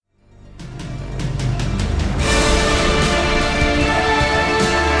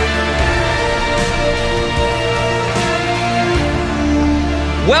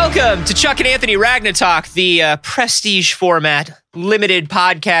Welcome to Chuck and Anthony Ragnatalk, the prestige format, limited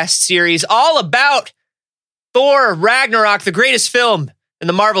podcast series, all about Thor Ragnarok, the greatest film in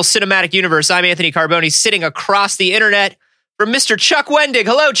the Marvel Cinematic Universe. I'm Anthony Carboni, sitting across the internet from Mr. Chuck Wendig.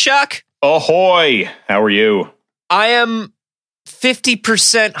 Hello, Chuck. Ahoy! How are you? I am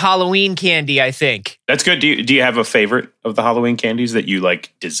 50% Halloween candy, I think. That's good. Do you have a favorite of the Halloween candies that you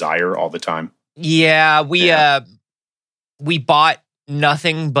like desire all the time? Yeah, we bought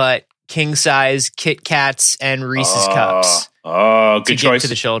nothing but king-size Kit Kats and Reese's Cups. Oh, good to choice. Give to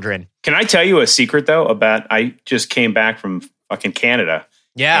the children. Can I tell you a secret, though, about I just came back from fucking Canada.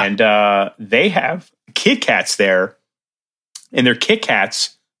 Yeah. And they have Kit Kats there, and their Kit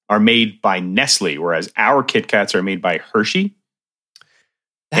Kats are made by Nestle, whereas our Kit Kats are made by Hershey.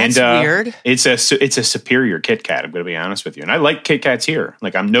 That's weird. It's a superior Kit Kat, I'm going to be honest with you. And I like Kit Kats here.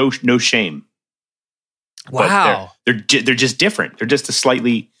 Like, I'm no shame. Wow. They're just different. They're just a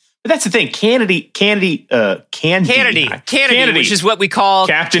slightly... But that's the thing. Candy, which is what we call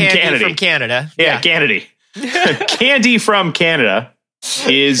Captain Candy from Canada. Yeah, Candy. Candy from Canada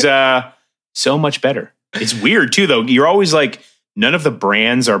is so much better. It's weird, too, though. You're always like, none of the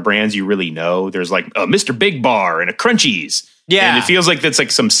brands are brands you really know. There's like a Mr. Big Bar and a Crunchies. Yeah. And it feels like that's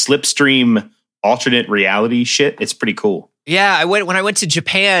like some slipstream alternate reality shit. It's pretty cool. Yeah, when I went to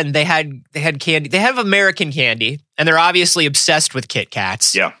Japan, they had candy. They have American candy, and they're obviously obsessed with Kit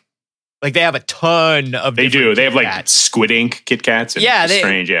Kats. Yeah. Like, they have a ton of They do. They have like Kats. Squid Ink Kit Kats. And yeah.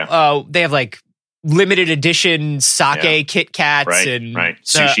 strange, yeah. They have like limited edition sake Kit Kats. Right, and right.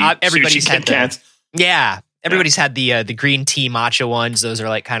 Sushi, everybody's sushi had Kit Kats. Yeah. Everybody's had the green tea matcha ones. Those are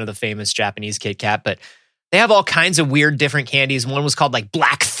like kind of the famous Japanese Kit Kat, but they have all kinds of weird different candies. One was called like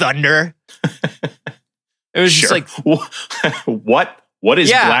Black Thunder. It was just like... What is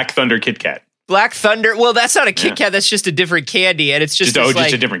Black Thunder Kit Kat? Black Thunder. Well, that's not a Kit Kat. That's just a different candy. And it's just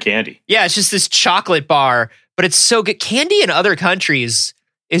a different candy. Yeah, it's just this chocolate bar. But it's so good. Candy in other countries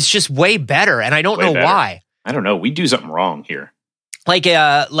is just way better. And I don't know why. I don't know. We do something wrong here. Like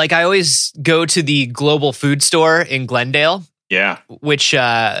I always go to the Global Food Store in Glendale. Yeah. Which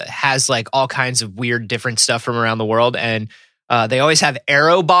has like all kinds of weird different stuff from around the world. And they always have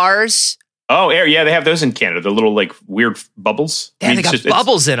Aero bars. Oh, yeah, they have those in Canada. The little like weird bubbles. Yeah, they got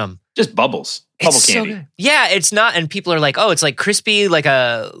bubbles in them. Just bubbles. Bubble candy. So good. Yeah, it's not. And people are like, "Oh, it's like crispy, like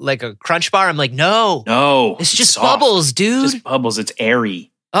a Crunch bar." I'm like, no, it's just soft. Bubbles, dude. Just bubbles. It's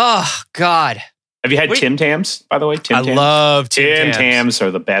airy. Oh God. Have you had Tim Tams? By the way, I love Tim Tams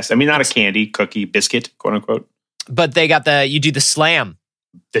are the best. I mean, not a candy, cookie, biscuit, quote unquote. But they got you do the slam,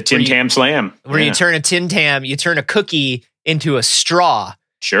 the Tim Tam slam, where you turn a Tim Tam, you turn a cookie into a straw,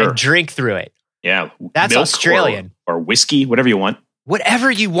 and drink through it. Yeah, that's milk Australian or whiskey, whatever you want. Whatever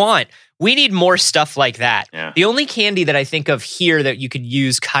you want. We need more stuff like that. Yeah. The only candy that I think of here that you could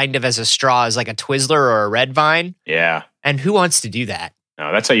use kind of as a straw is like a Twizzler or a Red Vine. Yeah. And who wants to do that?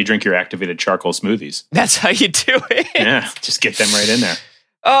 No, that's how you drink your activated charcoal smoothies. That's how you do it. Yeah, just get them right in there.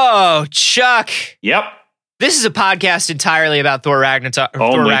 Oh, Chuck. Yep. This is a podcast entirely about Thor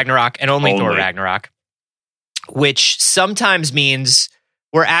Ragnarok and only Thor Ragnarok, which sometimes means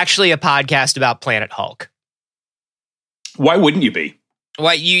we're actually a podcast about Planet Hulk. Why wouldn't you be?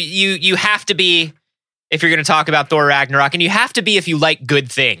 Well, you have to be if you're going to talk about Thor Ragnarok, and you have to be if you like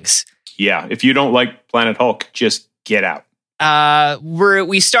good things. Yeah, if you don't like Planet Hulk, just get out.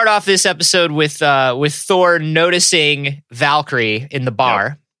 We start off this episode with Thor noticing Valkyrie in the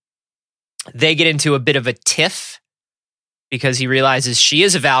bar. Yep. They get into a bit of a tiff because he realizes she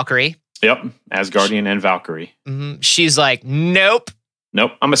is a Valkyrie. Yep, Asgardian and Valkyrie. Mm-hmm. She's like, nope,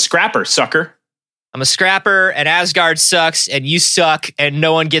 I'm a scrapper, sucker. I'm a scrapper, and Asgard sucks, and you suck, and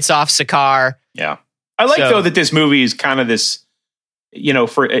no one gets off Sakaar. Yeah. I like, though, that this movie is kind of this,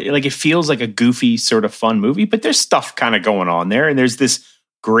 for like, it feels like a goofy sort of fun movie, but there's stuff kind of going on there. And there's this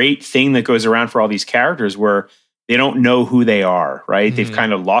great thing that goes around for all these characters where they don't know who they are, right? Mm-hmm. They've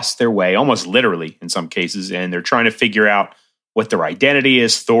kind of lost their way, almost literally in some cases, and they're trying to figure out what their identity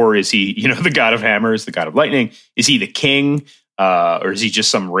is. Thor, is he, the god of hammers, the god of lightning? Is he the king? Or is he just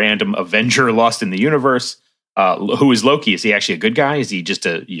some random Avenger lost in the universe? Who is Loki? Is he actually a good guy? Is he just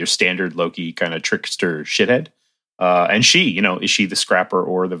your standard Loki kind of trickster shithead? And she, is she the scrapper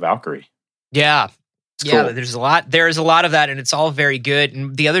or the Valkyrie? Yeah. It's cool. Cool. There's a lot of that, and it's all very good.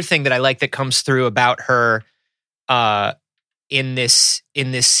 And the other thing that I like that comes through about her in this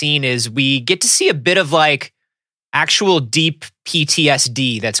scene is we get to see a bit of like actual deep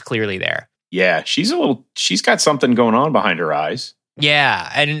PTSD that's clearly there. Yeah, she's got something going on behind her eyes. Yeah,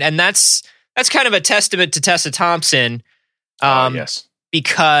 and that's kind of a testament to Tessa Thompson. Yes.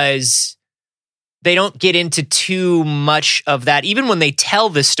 Because they don't get into too much of that. Even when they tell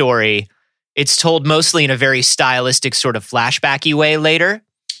the story, it's told mostly in a very stylistic sort of flashbacky way later.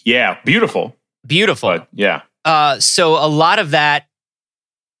 Yeah, beautiful. Beautiful. Yeah. So a lot of that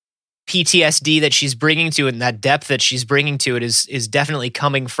PTSD that she's bringing to it and that depth that she's bringing to it is definitely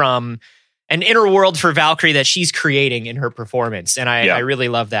coming from an inner world for Valkyrie that she's creating in her performance. And I really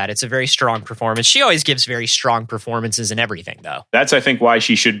love that. It's a very strong performance. She always gives very strong performances in everything, though. That's, I think, why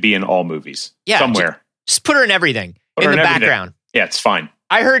she should be in all movies. Yeah, somewhere. Just put her in everything. In the background. Yeah, it's fine.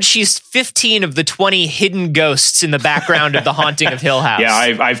 I heard she's 15 of the 20 hidden ghosts in the background of The Haunting of Hill House. Yeah,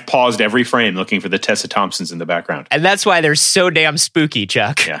 I've paused every frame looking for the Tessa Thompsons in the background. And that's why they're so damn spooky,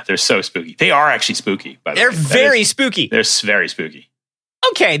 Chuck. Yeah, they're so spooky. They are actually spooky, by the way. They're very spooky. They're very spooky.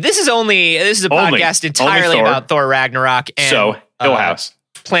 Okay, this is a podcast entirely about Thor Ragnarok and Hill House.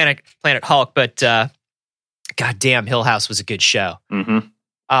 Planet Hulk, but goddamn, Hill House was a good show. Mm-hmm.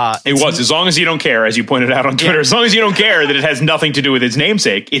 It was, as long as you don't care, as you pointed out on Twitter, as long as you don't care that it has nothing to do with its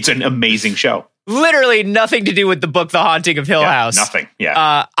namesake, it's an amazing show. Literally nothing to do with the book The Haunting of Hill House. Nothing,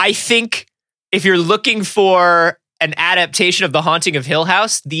 yeah. I think if you're looking for an adaptation of The Haunting of Hill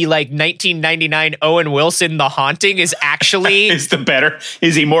House, the 1999 Owen Wilson The Haunting is actually... is the better,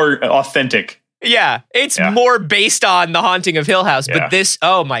 is he more authentic? Yeah, it's more based on The Haunting of Hill House, but this,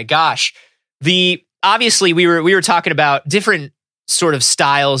 oh my gosh. Obviously, we were talking about different sort of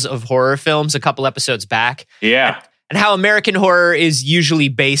styles of horror films a couple episodes back. Yeah. And how American horror is usually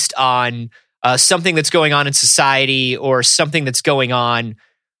based on something that's going on in society or something that's going on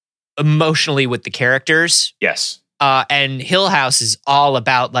emotionally with the characters. Yes. And Hill House is all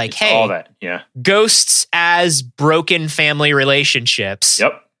about all that, ghosts as broken family relationships.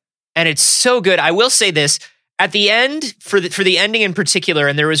 Yep. And it's so good. I will say this. At the end, for the ending in particular,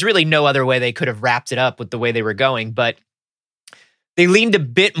 and there was really no other way they could have wrapped it up with the way they were going, but they leaned a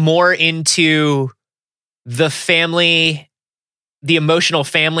bit more into the family, the emotional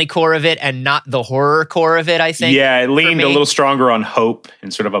family core of it, and not the horror core of it, I think. Yeah, it leaned a little stronger on hope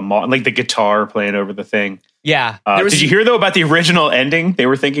and sort of like the guitar playing over the thing. Yeah. Did you hear, though, about the original ending they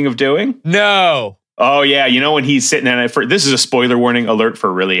were thinking of doing? No. Oh, yeah. You know, when he's sitting in it, this is a spoiler warning alert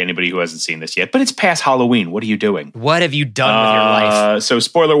for really anybody who hasn't seen this yet, but it's past Halloween. What are you doing? What have you done with your life? So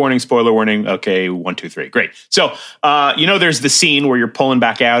spoiler warning. Okay, 1, 2, 3. Great. So, there's the scene where you're pulling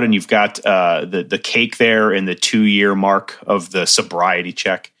back out and you've got the cake there and the 2-year mark of the sobriety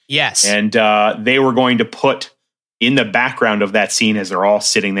check. Yes. And they were going to put in the background of that scene as they're all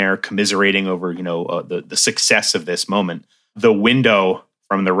sitting there commiserating over, the success of this moment, the window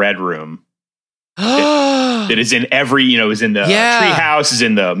from the Red Room. That is in every, is in the tree house, is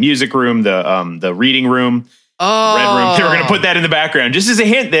in the music room, the reading room, Red Room. They were going to put that in the background just as a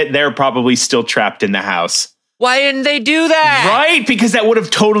hint that they're probably still trapped in the house. Why didn't they do that? Right? Because that would have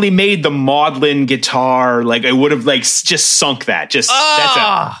totally made the maudlin guitar, it would have just sunk that. That's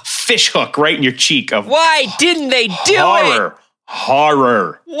a fish hook right in your cheek of why didn't they do it?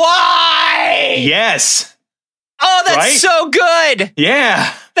 Horror. Why? Yes. Oh, that's so good.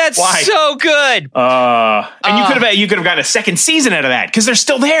 Yeah. That's so good. And you could have gotten a second season out of that because they're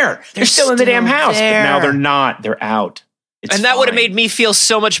still there. They're still in the damn house. But now they're not. They're out. And that would have made me feel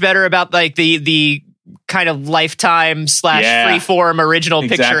so much better about the kind of Lifetime / Freeform original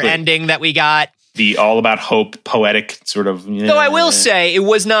picture ending that we got. The all about hope, poetic sort of. Though I will say it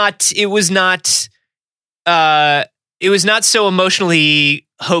was not so emotionally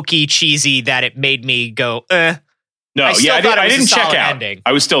hokey, cheesy that it made me go, No, I didn't check out. Ending.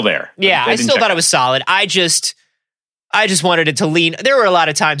 I was still there. Yeah, I still thought it was solid. I just wanted it to lean. There were a lot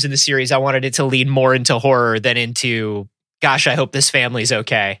of times in the series I wanted it to lean more into horror than into, gosh, I hope this family's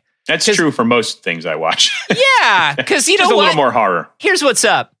okay. That's true for most things I watch. Yeah, because you know what? A little more horror. Here's what's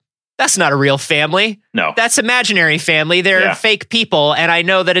up. That's not a real family. No. That's imaginary family. They're fake people, and I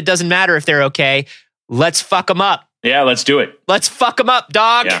know that it doesn't matter if they're okay. Let's fuck them up. Yeah, let's do it. Let's fuck them up,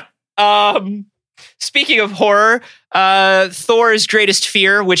 dog. Yeah. Speaking of horror, Thor's greatest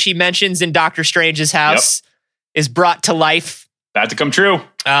fear, which he mentions in Doctor Strange's house, is brought to life. About to come true.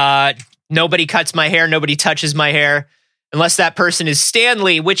 Nobody cuts my hair. Nobody touches my hair. Unless that person is Stan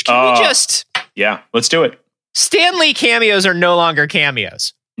Lee, which can we just... Yeah, let's do it. Stan Lee cameos are no longer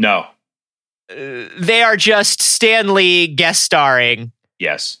cameos. No. They are just Stan Lee guest starring.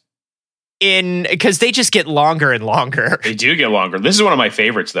 Yes. Because they just get longer and longer. They do get longer. This is one of my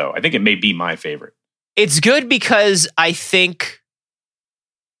favorites, though. I think it may be my favorite. It's good because I think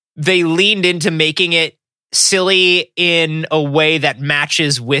they leaned into making it silly in a way that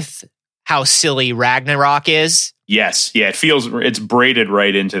matches with how silly Ragnarok is. Yes. Yeah, it's braided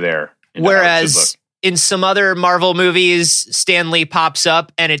right into there. Whereas in some other Marvel movies, Stan Lee pops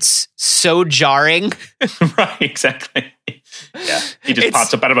up and it's so jarring. Right, exactly. Yeah, he just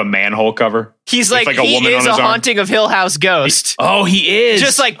pops up out of a manhole cover. He's like a woman on his arm. Haunting of Hill House Ghost. He is.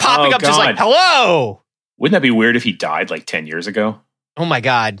 Just like popping up, just like, hello. Wouldn't that be weird if he died like 10 years ago? Oh my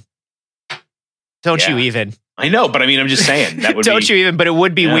God. Don't you even. I know, but I mean, I'm just saying that would Don't you even, but it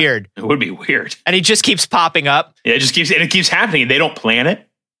would be weird. It would be weird. And he just keeps popping up. Yeah, it keeps happening. They don't plan it.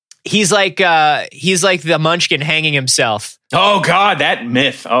 He's like the Munchkin hanging himself. Oh God, that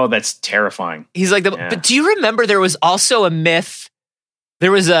myth. Oh, that's terrifying. He's like but do you remember there was also a myth?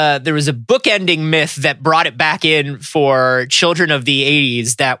 There was a bookending myth that brought it back in for children of the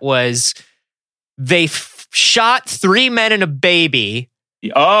 80s that was they shot 3 men and a baby.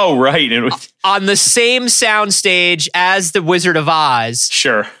 Oh, right. It was on the same soundstage as The Wizard of Oz.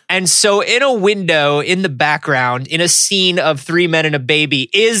 Sure. And so in a window in the background, in a scene of 3 men and a baby,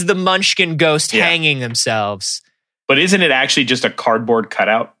 is the Munchkin ghost hanging themselves. But isn't it actually just a cardboard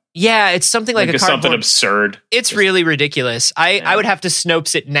cutout? Yeah, it's something like a cardboard. Something absurd. It's really ridiculous. I would have to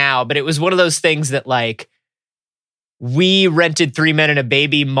Snopes it now, but it was one of those things that like we rented 3 Men and a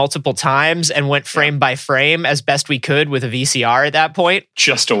Baby multiple times and went frame by frame as best we could with a VCR at that point.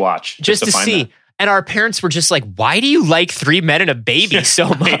 Just to watch. Just to see. That. And our parents were just like, why do you like 3 Men and a Baby so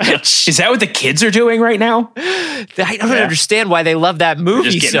much? Is that what the kids are doing right now? I don't understand why they love that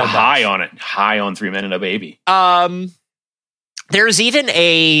movie just so much. High on it. High on 3 Men and a Baby. There's even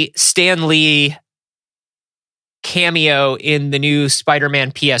a Stan Lee cameo in the new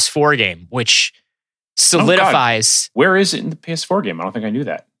Spider-Man PS4 game, which solidifies. Where is it in the PS4 game? I don't think I knew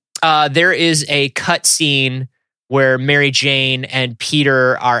that. There is a cut scene where Mary Jane and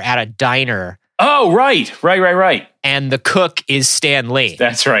Peter are at a diner. Oh, right. And the cook is Stan Lee.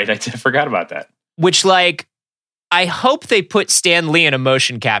 That's right. I forgot about that. Which, like, I hope they put Stan Lee in a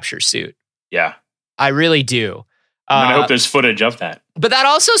motion capture suit. Yeah. I really do. I hope there's footage of that. But that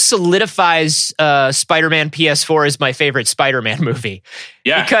also solidifies Spider-Man PS4 as my favorite Spider-Man movie.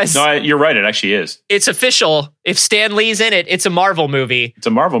 Yeah, because you're right. It actually is. It's official. If Stan Lee's in it, it's a Marvel movie. It's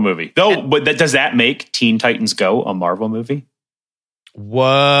a Marvel movie. Though, but does that make Teen Titans Go a Marvel movie?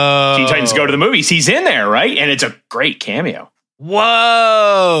 Whoa. Teen Titans Go to the movies. He's in there, right? And it's a great cameo.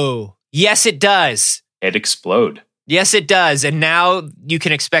 Whoa. Yes, it does. It explode. Yes, it does. And now you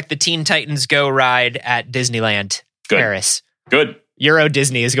can expect the Teen Titans Go ride at Disneyland. Paris. Good. Euro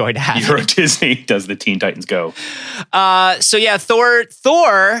Disney is going to happen. Euro Disney does the Teen Titans Go. So yeah,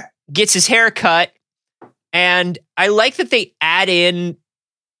 Thor gets his hair cut, and I like that they add in.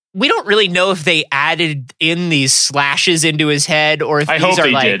 We don't really know if they added in these slashes into his head, or if these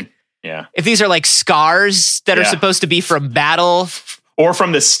are like, did. Yeah, if these are like scars that are supposed to be from battle. Or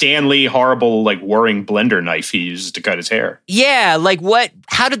from the Stan Lee horrible, like, whirring blender knife he uses to cut his hair. Yeah, like what?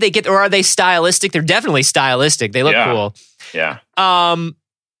 How did they get? Or are they stylistic? They're definitely stylistic. They look cool. Yeah. And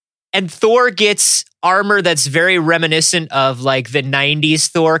Thor gets armor that's very reminiscent of like the '90s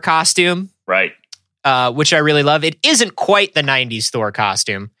Thor costume, right? Which I really love. It isn't quite the '90s Thor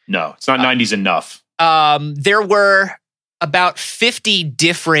costume. No, it's not '90s enough. There were about 50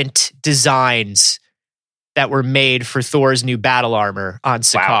 different designs that were made for Thor's new battle armor on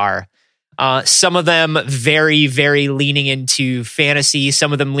Sakaar. Wow. Some of them very, very leaning into fantasy.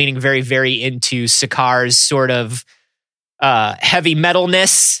 Some of them leaning very, very into Sakaar's sort of heavy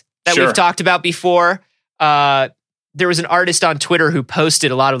metalness that we've talked about before. There was an artist on Twitter who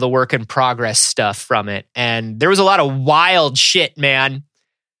posted a lot of the work in progress stuff from it. And there was a lot of wild shit, man.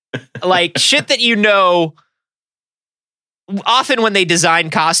 Like shit that often when they design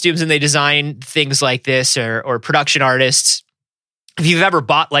costumes and they design things like this or production artists, if you've ever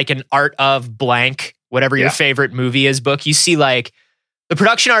bought like an art of blank, whatever your favorite movie is book, you see like the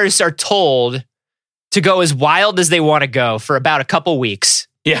production artists are told to go as wild as they want to go for about a couple weeks.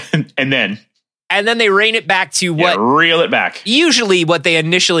 Yeah. And then they rein it back to reel it back. Usually what they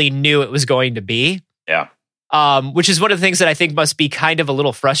initially knew it was going to be. Yeah. Which is one of the things that I think must be kind of a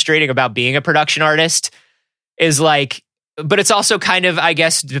little frustrating about being a production artist is like, but it's also kind of, I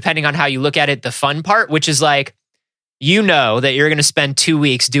guess, depending on how you look at it, the fun part, which is like, you know that you're going to spend 2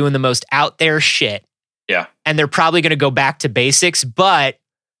 weeks doing the most out there shit. Yeah. And they're probably going to go back to basics. But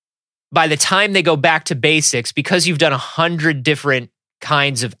by the time they go back to basics, because you've done 100 different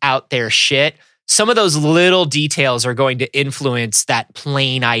kinds of out there shit, some of those little details are going to influence that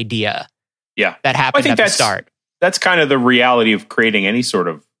plain idea. Yeah. That happened at the start. That's kind of the reality of creating any sort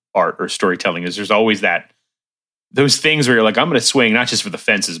of art or storytelling is there's always those things where you're like, I'm going to swing not just for the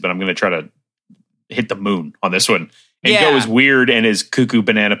fences, but I'm going to try to hit the moon on this one and go as weird and as cuckoo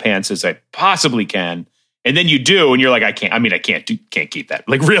banana pants as I possibly can. And then you do, and you're like, I can't keep that.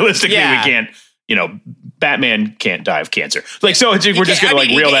 Like realistically, we can't Batman can't die of cancer. Like, so we're just going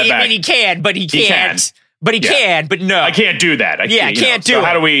to reel that back. I mean, he can, but he can't. But he can, but no. I can't do that. I can't do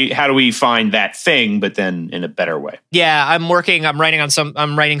it. How do we find that thing, but then in a better way? Yeah, I'm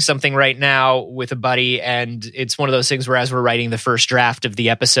writing something right now with a buddy, and it's one of those things where as we're writing the first draft of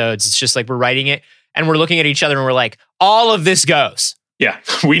the episodes, it's just like we're writing it and we're looking at each other and we're like, all of this goes. Yeah,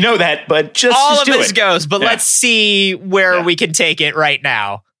 we know that, but all of this goes, but let's see where we can take it right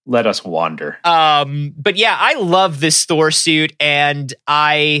now. Let us wander. But yeah, I love this Thor suit, and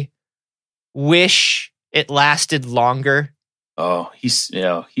I wish it lasted longer. Oh, he's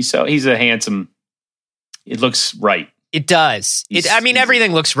a handsome. It looks right. It does.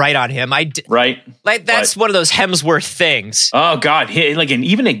 Everything looks right on him. Right. Like that's one of those Hemsworth things. Oh God, and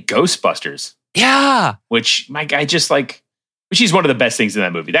even in Ghostbusters. Yeah. Which she's one of the best things in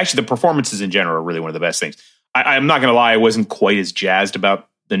that movie. Actually, the performances in general are really one of the best things. I'm not going to lie, I wasn't quite as jazzed about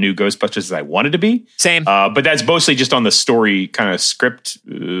the new Ghostbusters as I wanted to be. Same. But that's mostly just on the story kind of script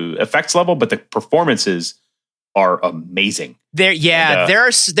effects level, but the performances are amazing.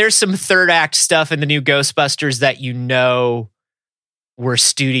 There's some third act stuff in the new Ghostbusters that were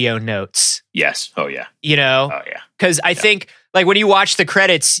studio notes. Yes. Oh yeah. Oh yeah. Because I think like when you watch the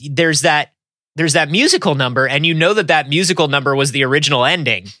credits, there's that musical number, and that musical number was the original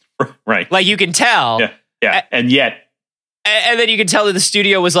ending. Right. Like you can tell. Yeah. And then you can tell that the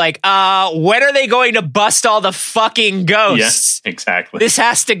studio was like, when are they going to bust all the fucking ghosts? Yeah, exactly. This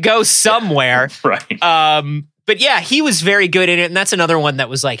has to go somewhere. Right. But yeah, he was very good in it. And that's another one that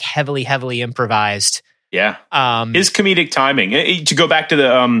was like heavily, heavily improvised. Yeah. His comedic timing. To go back to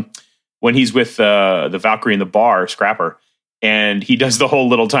the when he's with the Valkyrie in the bar, Scrapper, and he does the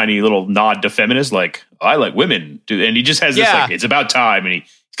whole tiny nod to feminists, like, I like women. And he just has this, like, it's about time. And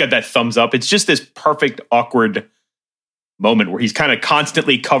he's got that thumbs up. It's just this perfect, awkward moment where he's kind of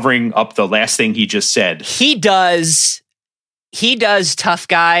constantly covering up the last thing he just said. He does tough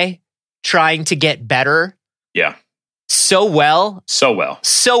guy trying to get better. Yeah. So well.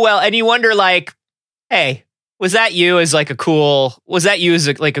 And you wonder, like, hey, was that you as a cool,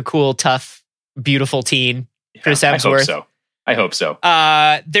 tough, beautiful teen, Chris Hemsworth? I hope so.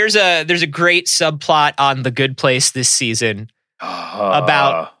 There's a great subplot on The Good Place this season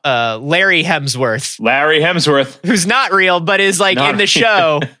about Larry Hemsworth, who's not real, but is in the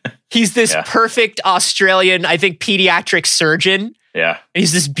show. He's this perfect Australian, I think, pediatric surgeon. Yeah, and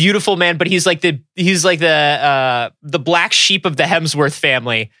he's this beautiful man, but he's like the black sheep of the Hemsworth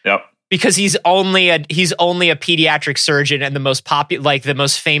family. Yep. Because he's only a pediatric surgeon and the most the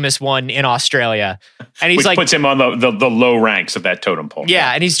most famous one in Australia, and which puts him on the low ranks of that totem pole.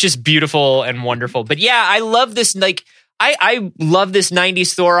 Yeah, and he's just beautiful and wonderful. But yeah, I love this. I love this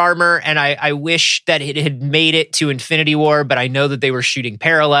 90s Thor armor, and I wish that it had made it to Infinity War, but I know that they were shooting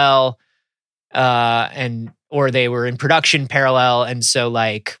parallel, or they were in production parallel, and so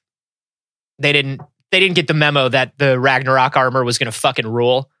they didn't get the memo that the Ragnarok armor was going to fucking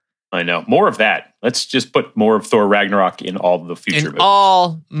rule. I know. More of that. Let's just put more of Thor Ragnarok in all the future movies.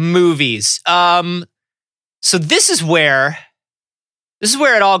 All movies. So this is where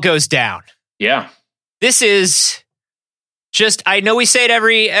it all goes down. Yeah. This is just, I know we say it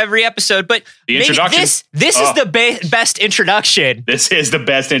every episode, but the introduction. This is the best introduction. This is the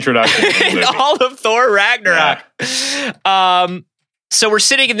best introduction in all of Thor Ragnarok. Yeah. So we're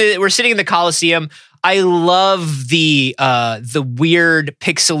sitting in the Coliseum. I love the weird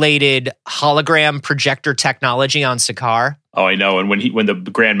pixelated hologram projector technology on Sakaar. Oh, I know. And when the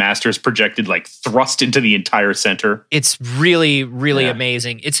Grandmaster is projected, thrust into the entire center, it's really, really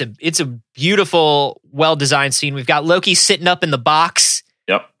amazing. It's a beautiful, well-designed scene. We've got Loki sitting up in the box.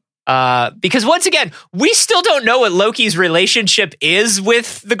 Yep. Because once again, we still don't know what Loki's relationship is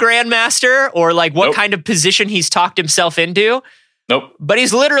with the Grandmaster, or what kind of position he's talked himself into. Nope. But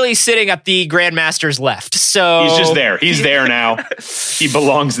he's literally sitting at the Grandmaster's left. So he's just there. He's there now. He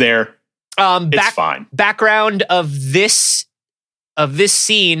belongs there. It's fine. Background of this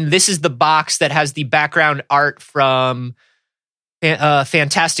scene. This is the box that has the background art from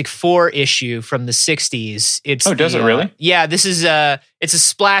Fantastic Four issue from the 60s. Does it really? Yeah, this is it's a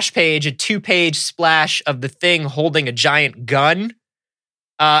splash page, a 2-page splash of the Thing holding a giant gun.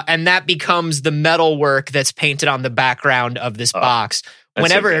 And that becomes the metal work that's painted on the background of this box.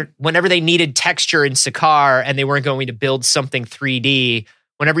 Whenever they needed texture in Sakaar and they weren't going to build something 3D,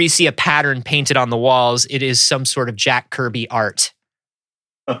 whenever you see a pattern painted on the walls, it is some sort of Jack Kirby art.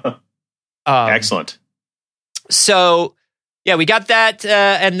 Excellent. So, yeah, we got that.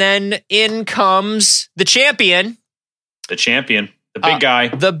 And then in comes the champion. The champion. The big guy.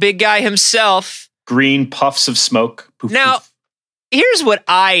 The big guy himself. Green puffs of smoke. Poof, now, poof. Here's what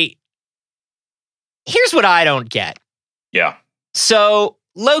I here's what I don't get. Yeah. So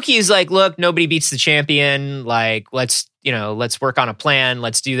Loki is like, look, nobody beats the champion. Like, let's work on a plan.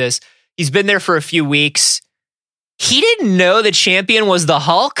 Let's do this. He's been there for a few weeks. He didn't know the champion was the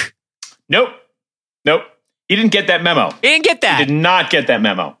Hulk? Nope. He didn't get that memo. He didn't get that. He did not get that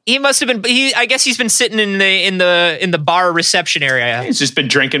memo. He must have been. I guess he's been sitting in the bar reception area. He's just been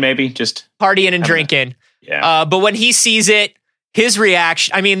drinking, maybe just partying and drinking. Yeah. But when he sees it, his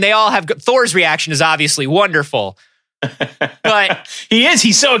reaction. I mean, they all have. Thor's reaction is obviously wonderful. But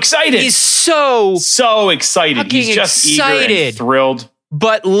He's so excited. He's so excited. He's just excited. Eager and thrilled.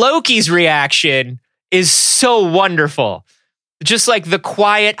 But Loki's reaction is so wonderful. Just like the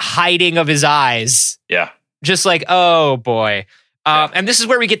quiet hiding of his eyes. Yeah. Just like, oh boy. And this is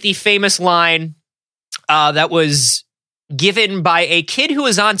where we get the famous line that was given by a kid who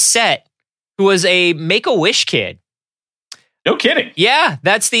was on set, who was a Make-A-Wish kid. No kidding. Yeah,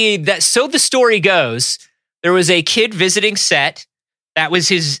 so the story goes. There was a kid visiting set. That was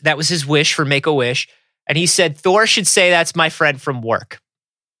his wish for Make-A-Wish. And he said, Thor should say that's my friend from work.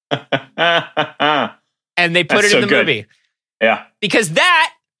 And they put it in the movie. Yeah. Because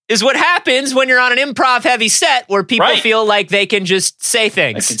that is what happens when you're on an improv heavy set where people feel like they can just say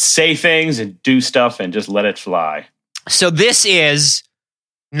things. They can say things and do stuff and just let it fly. So this is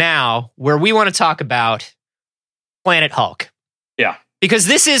now where we want to talk about Planet Hulk. Yeah. Because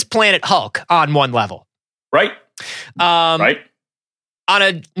this is Planet Hulk on one level. Right. On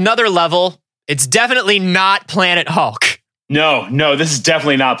another level, it's definitely not Planet Hulk. No, this is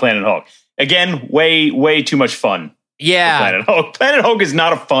definitely not Planet Hulk. Again, way too much fun. Yeah. Planet Hulk. Planet Hulk is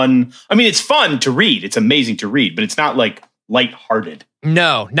not it's fun to read. It's amazing to read, but it's not like lighthearted.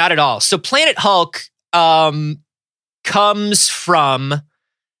 No, not at all. So Planet Hulk comes from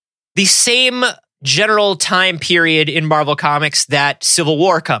the same general time period in Marvel Comics that Civil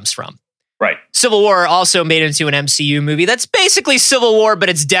War comes from. Right. Civil War also made into an MCU movie that's basically Civil War, but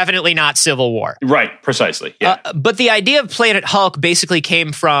it's definitely not Civil War. Right, precisely. Yeah. But the idea of Planet Hulk basically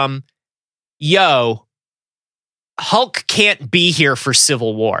came from, Hulk can't be here for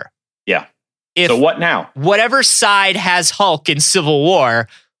Civil War. Yeah. So what now? Whatever side has Hulk in Civil War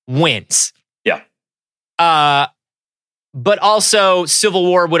wins. Yeah. But also, Civil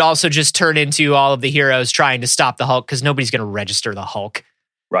War would also just turn into all of the heroes trying to stop the Hulk because nobody's going to register the Hulk.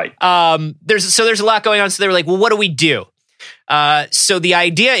 Right. There's a lot going on. So they were like, well, what do we do? So the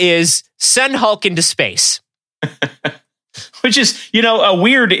idea is send Hulk into space. Which is, a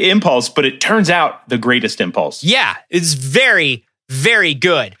weird impulse, but it turns out the greatest impulse. Yeah, it's very, very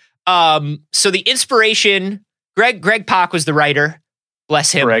good. So the inspiration, Greg Pak was the writer.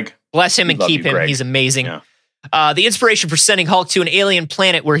 Bless him. Greg. Bless him and keep him. Greg. He's amazing. Yeah. The inspiration for sending Hulk to an alien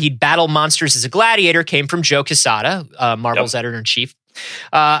planet where he'd battle monsters as a gladiator came from Joe Quesada, Marvel's editor-in-chief.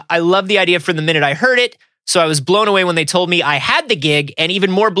 I love the idea from the minute I heard it. So I was blown away when they told me I had the gig, and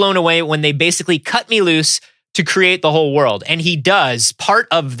even more blown away when they basically cut me loose to create the whole world. And he does. Part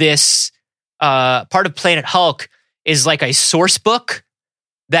of this, part of Planet Hulk is like a source book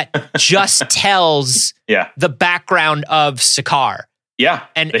that just tells the background of Sakaar. Yeah,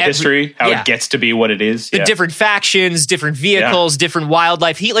 and the history, how it gets to be what it is. The different factions, different vehicles, different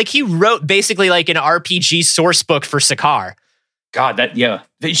wildlife. He wrote basically like an RPG source book for Sakaar. God,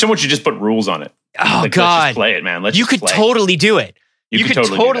 someone should just put rules on it. Oh, God. Let's just play it, man. You could totally do it. You could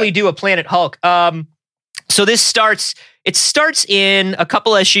totally do a Planet Hulk. So this starts in a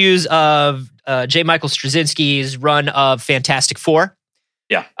couple issues of J. Michael Straczynski's run of Fantastic Four.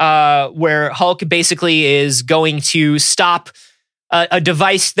 Yeah. Where Hulk basically is going to stop a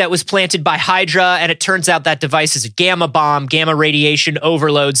device that was planted by Hydra, and it turns out that device is a gamma bomb. Gamma radiation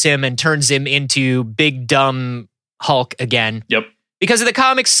overloads him and turns him into big, dumb Hulk again. Yep. Because in the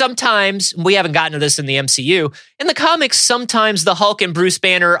comics, sometimes, we haven't gotten to this in the MCU, in the comics, sometimes the Hulk and Bruce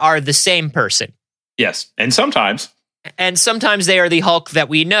Banner are the same person. Yes, and sometimes they are the Hulk that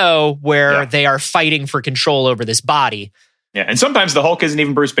we know, where they are fighting for control over this body. Yeah, and sometimes the Hulk isn't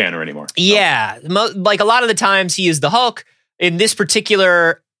even Bruce Banner anymore. So. Yeah, like a lot of the times he is the Hulk. In this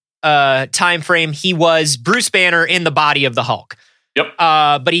particular time frame, he was Bruce Banner in the body of the Hulk. Yep.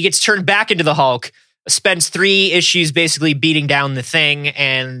 But he gets turned back into the Hulk, spends 3 issues basically beating down the Thing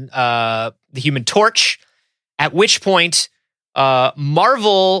and the Human Torch, at which point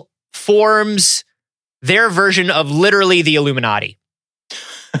Marvel forms their version of literally the Illuminati.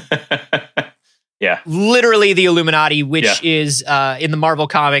 Yeah. Literally the Illuminati, which is in the Marvel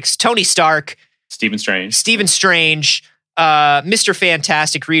comics, Tony Stark, Stephen Strange, Mr.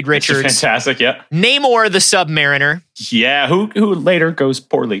 Fantastic, Reed Richards. Mr. Fantastic, yeah. Namor the Submariner. Yeah, who later goes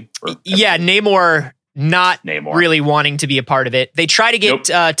poorly. Namor not Namor. really wanting to be a part of it. They try to get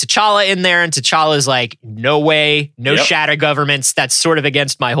T'Challa in there, and T'Challa's like, no way, no shadow governments. That's sort of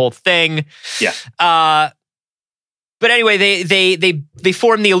against my whole thing. Yeah. But anyway, they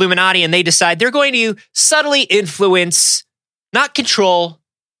form the Illuminati, and they decide they're going to subtly influence, not control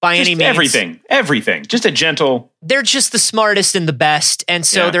by any means. Everything. Just a gentle. They're just the smartest and the best, and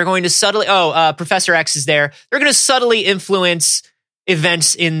so they're going to subtly. Professor X is there. They're going to subtly influence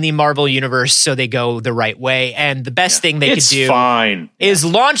events in the Marvel universe so they go the right way. And the best thing they could do is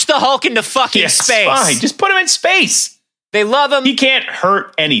launch the Hulk into fucking space. Fine. Just put him in space. They love him. He can't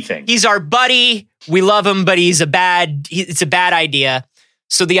hurt anything. He's our buddy. We love him, but it's a bad idea.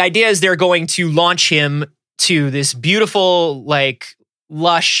 So the idea is they're going to launch him to this beautiful, like,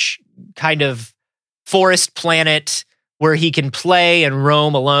 lush kind of forest planet where he can play and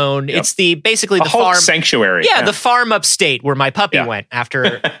roam alone. Yep. It's basically the Hulk farm sanctuary. Yeah, the farm upstate where my puppy went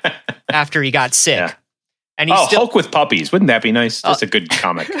after he got sick. Yeah. And he's Hulk with puppies. Wouldn't that be nice? That's a good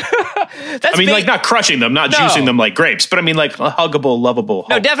comic. Like not crushing them, not juicing them like grapes, but I mean like huggable, lovable Hulk.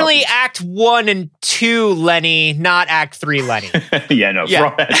 No, definitely puppies. Act 1 and 2 Lenny, not Act 3 Lenny. Hug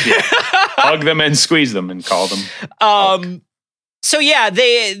them and squeeze them and call them Hulk. So yeah,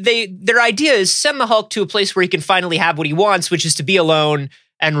 their idea is send the Hulk to a place where he can finally have what he wants, which is to be alone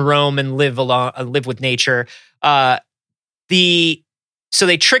and roam and live with nature. So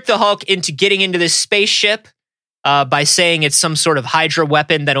they trick the Hulk into getting into this spaceship by saying it's some sort of Hydra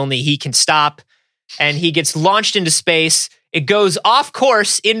weapon that only he can stop, and he gets launched into space. It goes off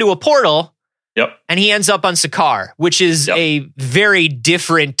course into a portal. Yep. And he ends up on Sakaar, which is a very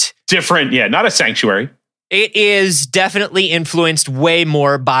different, not a sanctuary. It is definitely influenced way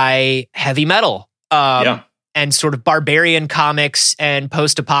more by heavy metal and sort of barbarian comics and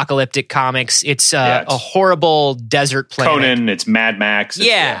post-apocalyptic comics. It's a horrible desert planet. Conan, it's Mad Max.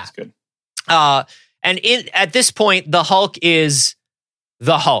 It's good. And at this point, the Hulk is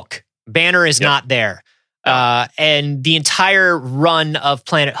the Hulk. Banner is not there. And the entire run of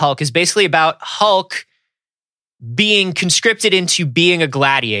Planet Hulk is basically about Hulk being conscripted into being a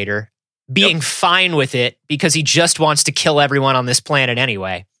gladiator, being fine with it because he just wants to kill everyone on this planet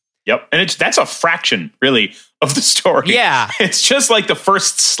anyway. Yep. And that's a fraction, really, of the story. Yeah. It's just like the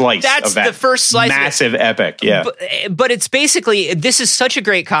first slice of that the first slice massive epic. Yeah. But it's basically, this is such a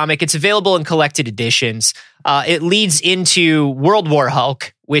great comic. It's available in collected editions. It leads into World War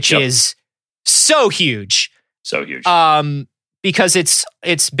Hulk, which is so huge. So huge. Because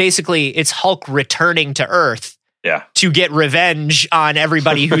it's basically Hulk returning to Earth. Yeah. To get revenge on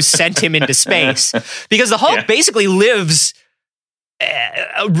everybody who sent him into space. Because the Hulk basically lives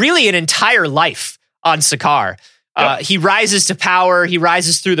really an entire life on Sakaar. He rises to power. He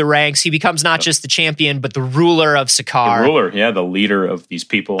rises through the ranks. He becomes not just the champion, but the ruler of Sakaar. The ruler, the leader of these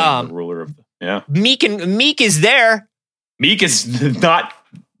people. The ruler of, Meek is there. Meek is not,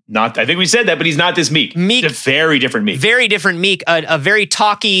 I think we said that, but he's not this Meek. Meek, a very different Meek. Very different Meek. A very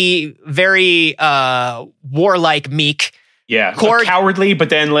talky, very warlike Meek. Yeah, Korg, cowardly, but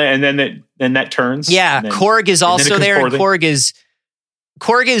then that turns. Yeah, Korg is also there, and Korg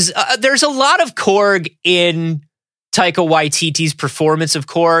is. There's a lot of Korg in Taika Waititi's performance of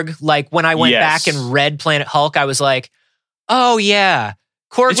Korg. Like when I went back and read Planet Hulk, I was like, oh yeah.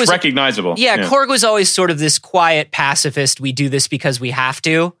 Korg was recognizable. Yeah, Korg was always sort of this quiet pacifist. We do this because we have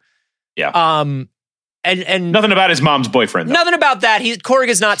to. Yeah. And nothing about his mom's boyfriend. Though. Nothing about that. Korg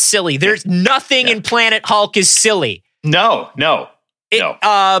is not silly. There's nothing in Planet Hulk is silly. No.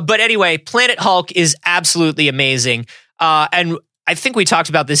 But anyway, Planet Hulk is absolutely amazing. And I think we talked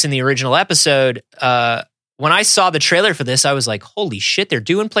about this in the original episode. When I saw the trailer for this, I was like, holy shit, they're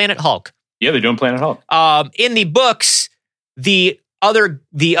doing Planet Hulk. Yeah, they're doing Planet Hulk. In the books, the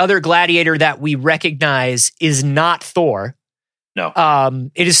other gladiator that we recognize is not Thor. No.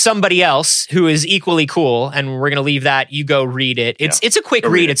 It is somebody else who is equally cool, and we're going to leave that. You go read it. It's a quick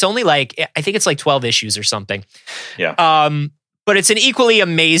read. It's only I think it's like 12 issues or something. Yeah. But it's an equally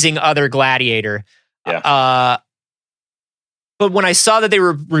amazing other gladiator. Yeah. But when I saw that they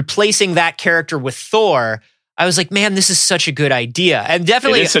were replacing that character with Thor, I was like, man, this is such a good idea. And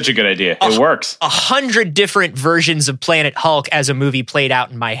definitely it is such a good idea. It works. 100 different versions of Planet Hulk as a movie played out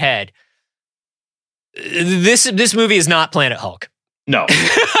in my head. This movie is not Planet Hulk. No,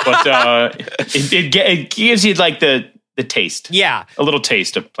 but it gives you like the taste. Yeah, a little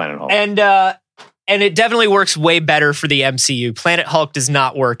taste of Planet Hulk, and it definitely works way better for the MCU. Planet Hulk does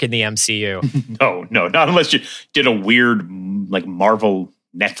not work in the MCU. No, not unless you did a weird like Marvel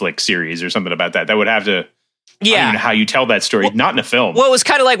Netflix series or something about that. That would have to. Yeah, I don't even know how you tell that story. Not in a film. Well, it was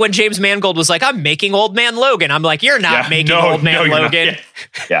kind of like when James Mangold was like, "I'm making Old Man Logan." I'm like, "You're not making Old Man Logan."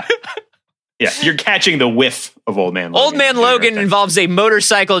 Yeah. Yeah, you're catching the whiff of Old Man Logan. Old Man Logan involves a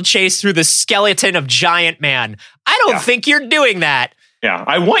motorcycle chase through the skeleton of Giant Man. I don't think you're doing that. Yeah,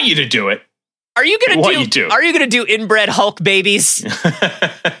 I want you to do it. Are you gonna do inbred Hulk babies?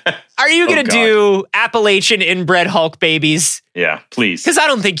 Are you gonna do Appalachian inbred Hulk babies? Yeah, please. Because I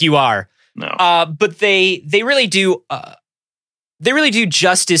don't think you are. No. But they really do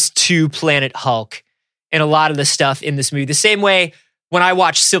justice to Planet Hulk and a lot of the stuff in this movie. The same way when I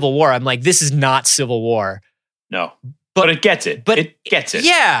watch Civil War, I'm like, this is not Civil War. No. But it gets it. But it gets it.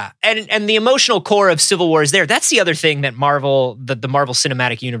 Yeah. And the emotional core of Civil War is there. That's the other thing that the Marvel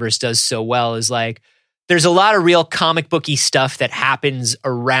Cinematic Universe does so well is like, there's a lot of real comic booky stuff that happens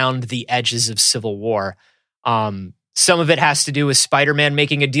around the edges of Civil War. Some of it has to do with Spider-Man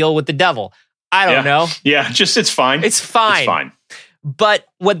making a deal with the devil. I don't know. Yeah, it's fine. It's fine. But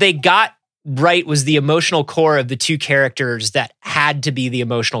what they got right was the emotional core of the two characters that had to be the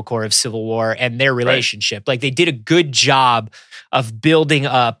emotional core of Civil War and their relationship. Right. Like they did a good job of building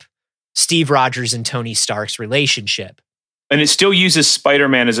up Steve Rogers and Tony Stark's relationship. And it still uses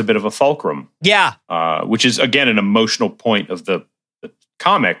Spider-Man as a bit of a fulcrum. Yeah. Which is, again, an emotional point of the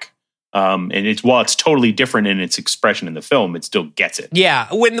comic. And while it's totally different in its expression in the film, it still gets it. Yeah.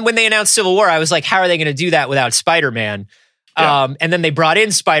 When they announced Civil War, I was like, how are they going to do that without Spider-Man? Yeah. And then they brought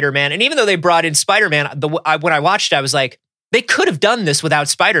in Spider-Man. And even though they brought in Spider-Man, when I watched it, I was like, they could have done this without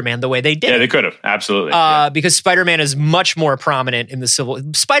Spider-Man the way they did. Yeah, they could have. Absolutely. Because Spider-Man is much more prominent in the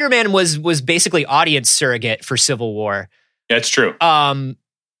Spider-Man was basically audience surrogate for Civil War. Yeah, it's true. And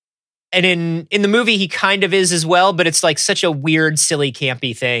in the movie, he kind of is as well, but it's like such a weird, silly,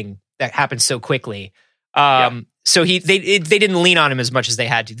 campy thing that happens so quickly. So they didn't lean on him as much as they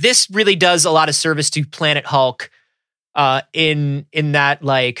had to. This really does a lot of service to Planet Hulk. In that,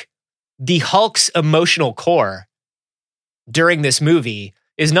 like, the Hulk's emotional core during this movie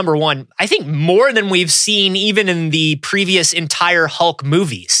is number one, I think more than we've seen even in the previous entire Hulk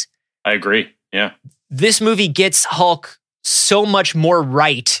movies. I agree. Yeah. This movie gets Hulk so much more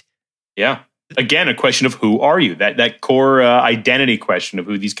right. Yeah. Again, a question of who are you? That core identity question of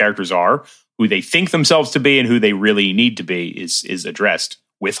who these characters are, who they think themselves to be, and who they really need to be is addressed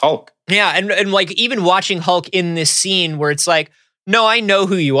with Hulk. Yeah, and like even watching Hulk in this scene where it's like, no, I know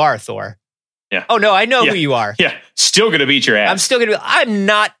who you are, Thor. Yeah. Oh no, I know who you are. Yeah. Still gonna beat your ass. I'm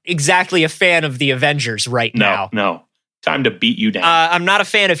not exactly a fan of the Avengers now. No. Time to beat you down. I'm not a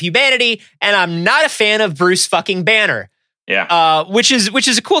fan of humanity, and I'm not a fan of Bruce fucking Banner. Yeah. Which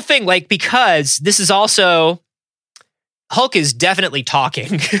is a cool thing, like, because this is also Hulk is definitely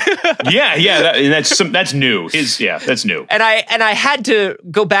talking. That's new. That's new. And I had to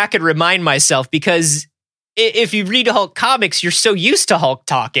go back and remind myself, because if you read Hulk comics, you're so used to Hulk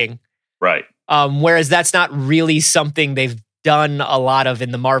talking. Right. Whereas that's not really something they've done a lot of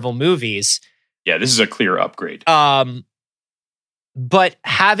in the Marvel movies. Yeah, this is a clear upgrade. But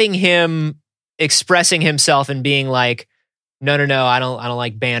having him expressing himself and being like, no, I don't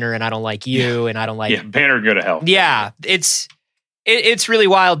like Banner, and I don't like you, and I don't like Banner, go to hell. Yeah, it's really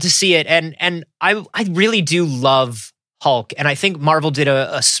wild to see it, and I really do love Hulk, and I think Marvel did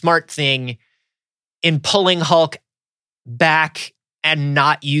a smart thing in pulling Hulk back and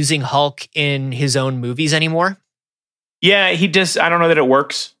not using Hulk in his own movies anymore. Yeah, I don't know that it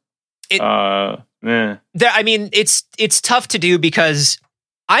works. I mean, it's tough to do because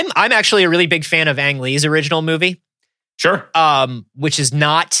I'm actually a really big fan of Ang Lee's original movie. Sure. Which is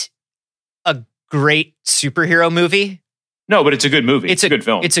not a great superhero movie. No, but it's a good movie. It's a good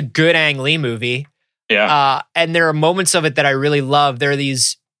film. It's a good Ang Lee movie. Yeah. And there are moments of it that I really love. There are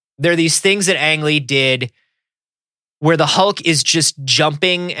these things that Ang Lee did where the Hulk is just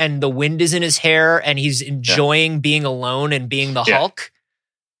jumping and the wind is in his hair and he's enjoying being alone and being the Hulk.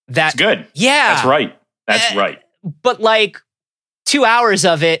 That's good. Yeah. That's right. That's right. But like 2 hours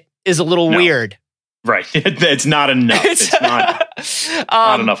of it is a little weird. Right. It's not enough. It's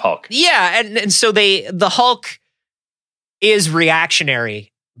not enough Hulk. Yeah. And so the Hulk is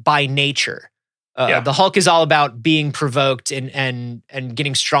reactionary by nature. The Hulk is all about being provoked and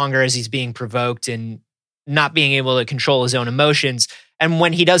getting stronger as he's being provoked and not being able to control his own emotions. And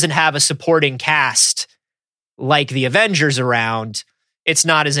when he doesn't have a supporting cast like the Avengers around, it's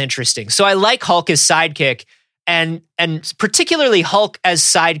not as interesting. So I like Hulk as sidekick, and particularly Hulk as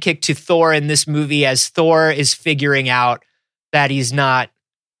sidekick to Thor in this movie, as Thor is figuring out that he's not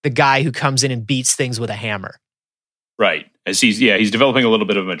the guy who comes in and beats things with a hammer. Right. As he's developing a little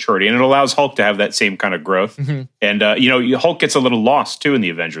bit of maturity, and it allows Hulk to have that same kind of growth. Mm-hmm. And Hulk gets a little lost too in the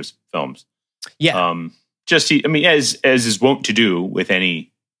Avengers films. Yeah. As is wont to do with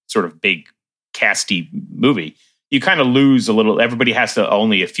any sort of big casty movie, you kind of lose a little. Everybody has to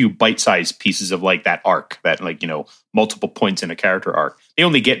only a few bite-sized pieces of like that arc, that like, multiple points in a character arc. They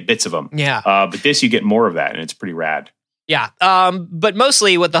only get bits of them. Yeah. But this, you get more of that, and it's pretty rad. Yeah. But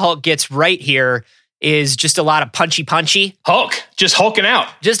mostly what the Hulk gets right here is just a lot of punchy. Hulk, just hulking out.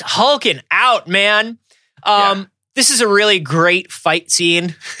 Just hulking out, man. This is a really great fight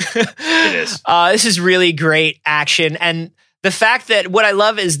scene. It is. This is really great action. And the fact that what I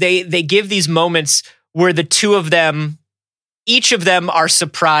love is they give these moments where the two of them, each of them are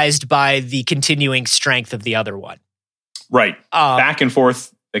surprised by the continuing strength of the other one. Right. Back and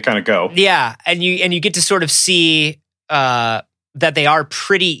forth, they kind of go. Yeah. And you get to sort of see that they are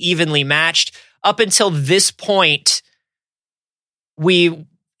pretty evenly matched. Up until this point, in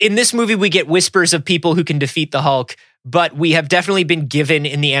this movie, we get whispers of people who can defeat the Hulk, but we have definitely been given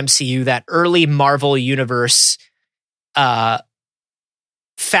in the MCU that early Marvel Universe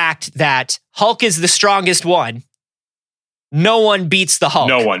fact that Hulk is the strongest one. No one beats the Hulk.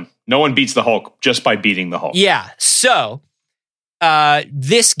 No one beats the Hulk just by beating the Hulk. Yeah. So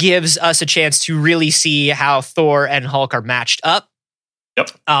this gives us a chance to really see how Thor and Hulk are matched up. Yep.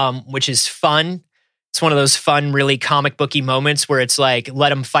 Which is fun. It's one of those fun, really comic booky moments where it's like, let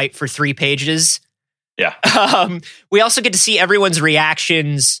them fight for 3 pages. Yeah. We also get to see everyone's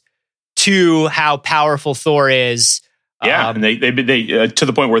reactions to how powerful Thor is. Yeah, and they to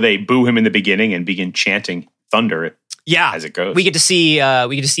the point where they boo him in the beginning and begin chanting thunder. Yeah, as it goes, we get to see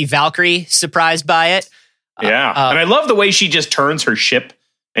Valkyrie surprised by it. Yeah, and I love the way she just turns her ship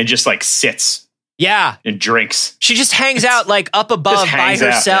and just like sits. Yeah, and drinks. She just hangs out like up above by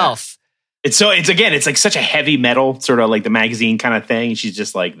herself. It's like such a heavy metal sort of like the magazine kind of thing. She's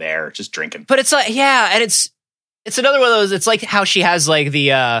just like there, just drinking. But it's like and it's another one of those. It's like how she has like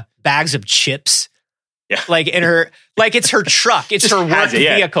the bags of chips. Yeah. Like in her, like it's her truck. It's her work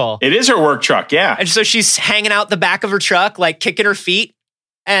vehicle. It is her work truck, yeah. And so she's hanging out the back of her truck, like kicking her feet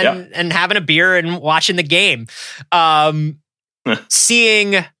and having a beer and watching the game.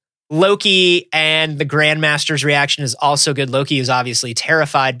 Seeing Loki and the Grandmaster's reaction is also good. Loki is obviously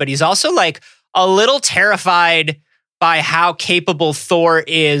terrified, but he's also like a little terrified by how capable Thor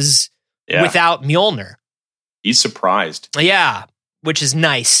is without Mjolnir. He's surprised. Yeah, which is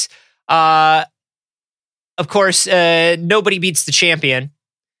nice. Of course, nobody beats the champion.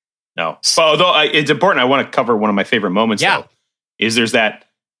 No. Although it's important, I want to cover one of my favorite moments, though, is there's that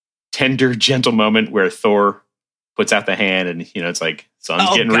tender, gentle moment where Thor puts out the hand and, it's like, sun's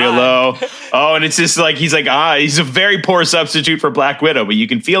getting real low. Oh, and it's just like, he's a very poor substitute for Black Widow, but you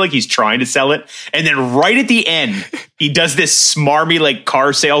can feel like he's trying to sell it. And then right at the end, he does this smarmy, like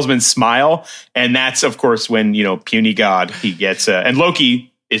car salesman smile. And that's, of course, when, puny God, he gets, and Loki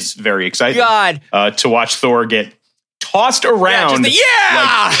is very excited to watch Thor get tossed around.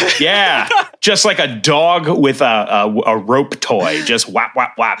 Just like a dog with a rope toy, just whap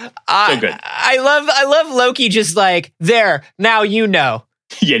whap whap. So good. I love Loki. Just like there now,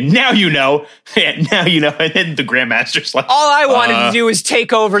 Yeah, now you know. And then the Grandmaster's like, all I wanted to do was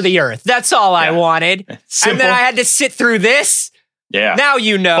take over the Earth. That's all I wanted. Simple. And then I had to sit through this. Yeah. Now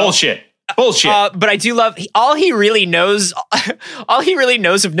you know. Bullshit. But I do love all he really knows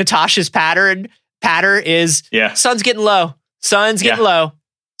of Natasha's patter is sun's getting low. Sun's getting low.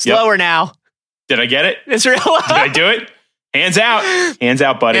 Slower now. Did I get it? It's real low. Did I do it? Hands out. Hands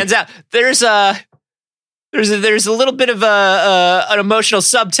out, buddy. Hands out. There's a little bit of an emotional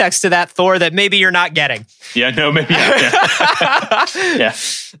subtext to that, Thor, that maybe you're not getting. Yeah, no, maybe not. Yeah.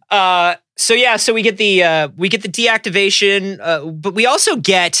 So we get the deactivation, but we also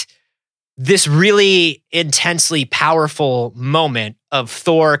get this really intensely powerful moment of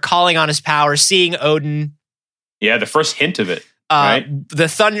Thor calling on his power, seeing Odin. Yeah, the first hint of it. Right? The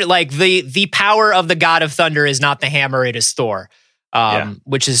thunder, like the power of the god of thunder is not the hammer, it is Thor.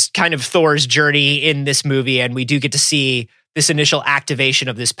 Which is kind of Thor's journey in this movie, and we do get to see this initial activation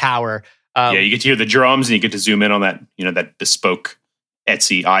of this power. You get to hear the drums, and you get to zoom in on that, that bespoke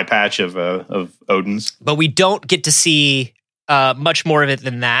Etsy eye patch of Odin's. But we don't get to see much more of it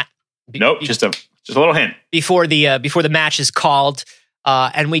than that. Nope, just a little hint before the match is called,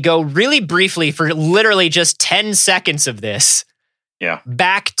 and we go really briefly for literally just 10 seconds of this. Yeah,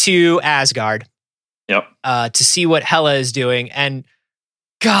 back to Asgard. Yep. To see what Hela is doing, and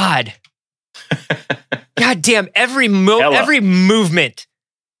God damn, every movement,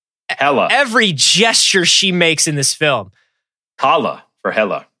 Hela, every gesture she makes in this film, Hala for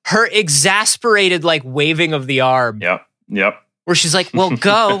Hela, her exasperated like waving of the arm. Yep. Where she's like, "Well,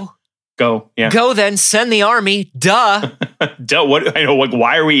 go." Go, yeah. Go then, send the army. Duh. What? I know. Like,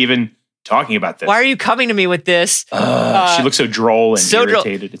 why are we even talking about this? Why are you coming to me with this? She looks so droll and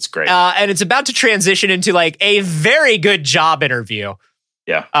irritated. It's great. And it's about to transition into like a very good job interview.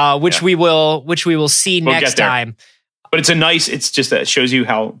 Yeah. Which we will see next time. But it's just that it shows you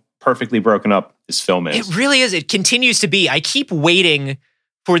how perfectly broken up this film is. It really is. It continues to be. I keep waiting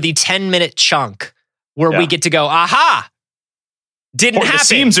for the 10-minute chunk where we get to go, aha! Didn't happen. The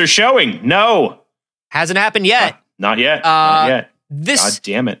seams are showing. No. Hasn't happened yet. Not yet. Not yet. God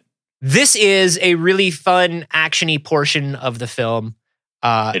damn it. This is a really fun, action-y portion of the film.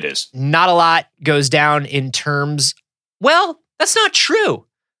 It is. Not a lot goes down in terms... Well, that's not true.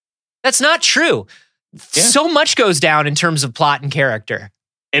 That's not true. Yeah. So much goes down in terms of plot and character.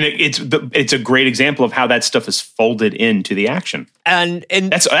 And it's a great example of how that stuff is folded into the action. And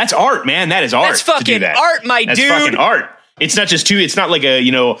that's art, man. That is art. That's fucking art, my dude. That's fucking art. It's not just it's not like we're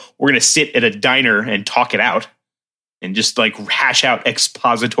going to sit at a diner and talk it out and just like hash out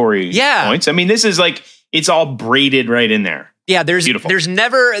expository points. I mean, this is like, it's all braided right in there. Yeah, there's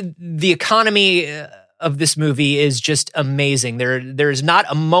never, the economy of this movie is just amazing. There's not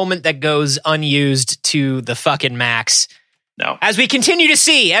a moment that goes unused to the fucking max. No. As we continue to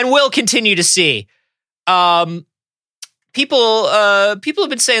see and will continue to see. People have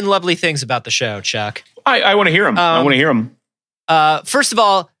been saying lovely things about the show, Chuck. I want to hear them. I want to hear them. First of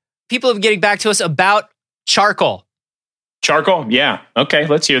all, people have been getting back to us about charcoal. Charcoal? Yeah. Okay,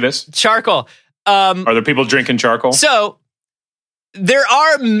 let's hear this. Charcoal. Are there people drinking charcoal? So, there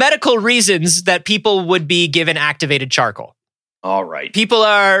are medical reasons that people would be given activated charcoal. All right. People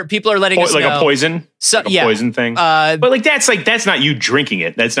are letting us know. Like a poison? So, like a poison thing? But like that's not you drinking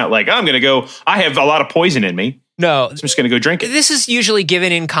it. That's not like, I'm going to go, I have a lot of poison in me. No. I'm just going to go drink it. This is usually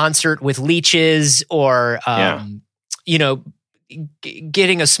given in concert with leeches or,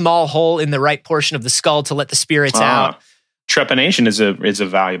 getting a small hole in the right portion of the skull to let the spirits out. Trepanation is a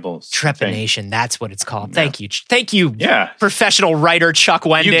valuable Trepanation. Thing. That's what it's called. Yeah. Thank you. Yeah. Professional writer Chuck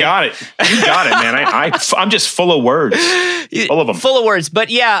Wendig. You got it, man. I'm just full of words. Full of them. Full of words. But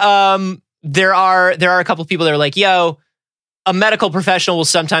yeah, there are a couple of people that are like, yo, a medical professional will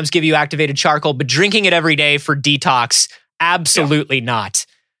sometimes give you activated charcoal, but drinking it every day for detox, absolutely not.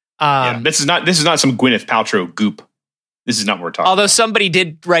 This is not some Gwyneth Paltrow goop. This is not what we're talking Although about. Somebody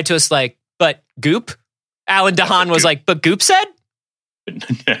did write to us like, but goop? Alan DeHaan was like, but goop said?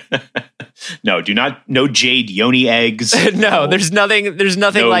 No jade yoni eggs. No, there's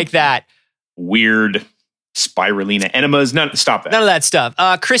nothing like that. Weird spirulina enemas. Stop that. None of that stuff.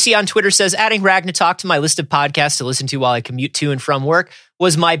 Chrissy on Twitter says, adding Ragnatalk to my list of podcasts to listen to while I commute to and from work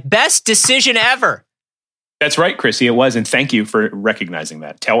was my best decision ever. That's right, Chrissy, it was. And thank you for recognizing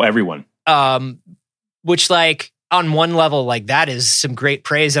that. Tell everyone. Which like on one level, like that is some great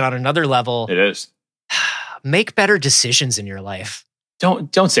praise. And on another level, it is. Make better decisions in your life.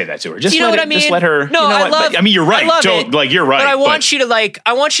 Don't say that to her. Just you know what I mean? Just let her. No, you're right. You're right. But I want you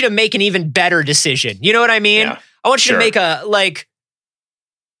to make an even better decision. You know what I mean? Yeah, I want you to make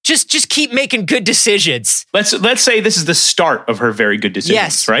just keep making good decisions. Let's say this is the start of her very good decisions.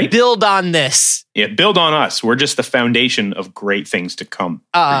 Yes, right. Build on this. Yeah, build on us. We're just the foundation of great things to come.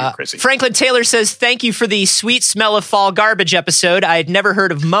 For you, Chrissy. Franklin Taylor says, "Thank you for the sweet smell of fall garbage episode. I had never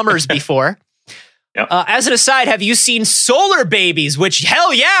heard of mummers before." Yep. As an aside, have you seen Solar Babies? Which,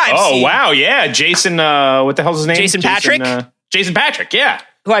 hell yeah, I've seen. Wow, yeah. Jason, what the hell's his name? Jason Patric? Jason Patrick, yeah.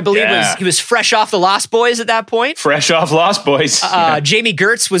 Who I believe was fresh off the Lost Boys at that point. Fresh off Lost Boys. Jamie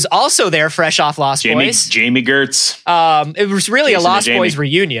Gertz was also there, fresh off Lost Boys. Jamie Gertz. It was really a Lost Boys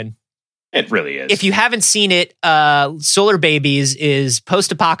reunion. It really is. If you haven't seen it, Solar Babies is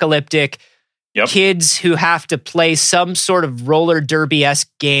post-apocalyptic. Yep. Kids who have to play some sort of roller derby-esque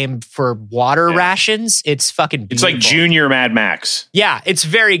game for water rations. It's fucking beautiful. It's like Junior Mad Max. Yeah, it's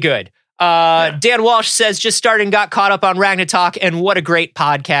very good. Dan Walsh says, just started and got caught up on Ragnatalk, and what a great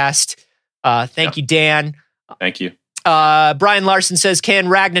podcast. Thank you, Dan. Thank you. Brian Larson says, can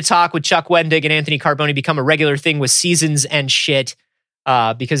Ragnatalk with Chuck Wendig and Anthony Carboni become a regular thing with seasons and shit?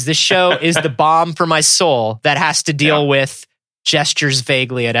 Because this show is the bomb for my soul that has to deal with gestures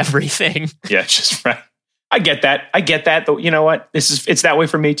vaguely at everything. Yeah, just right. I get that. Though, you know what? It's that way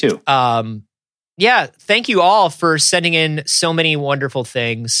for me too. Yeah. Thank you all for sending in so many wonderful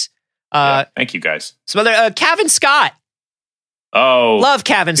things. Thank you guys. Some other Kevin Scott. Oh, love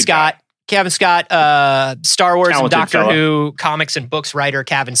Kevin Scott. Guy. Kevin Scott, Star Wars Talented and Doctor fella. Who comics and books writer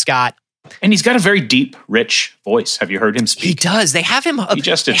Kevin Scott. And he's got a very deep, rich voice. Have you heard him speak? He does. They have him.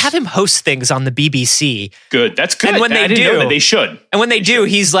 They have him host things on the BBC. Good. That's good. And when they didn't know that. They should. And when they do,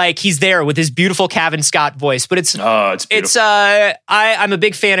 he's there with his beautiful Cavan Scott voice. But it's beautiful. I'm a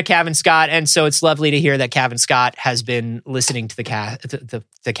big fan of Cavan Scott, and so it's lovely to hear that Cavan Scott has been listening to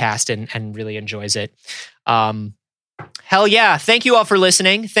the cast and really enjoys it. Hell yeah. Thank you all for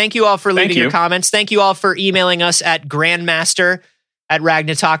listening. Thank you all for leaving your comments. Thank you all for emailing us at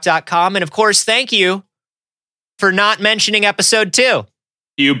grandmaster@ragnatalk.com. And of course, thank you for not mentioning episode 2.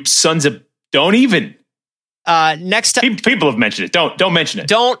 You sons of... Don't even. Next time... People have mentioned it. Don't mention it.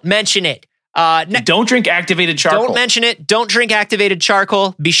 Don't mention it. Don't drink activated charcoal. Don't mention it. Don't drink activated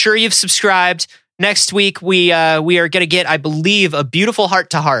charcoal. Be sure you've subscribed. Next week, we are going to get, I believe, a beautiful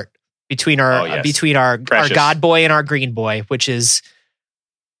heart-to-heart between our God boy and our green boy, which is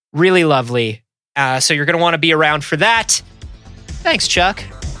really lovely. So you're going to want to be around for that. Thanks, Chuck.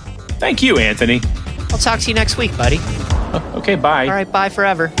 Thank you, Anthony. I'll talk to you next week, buddy. Okay, bye. All right, bye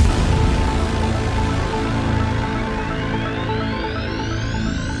forever.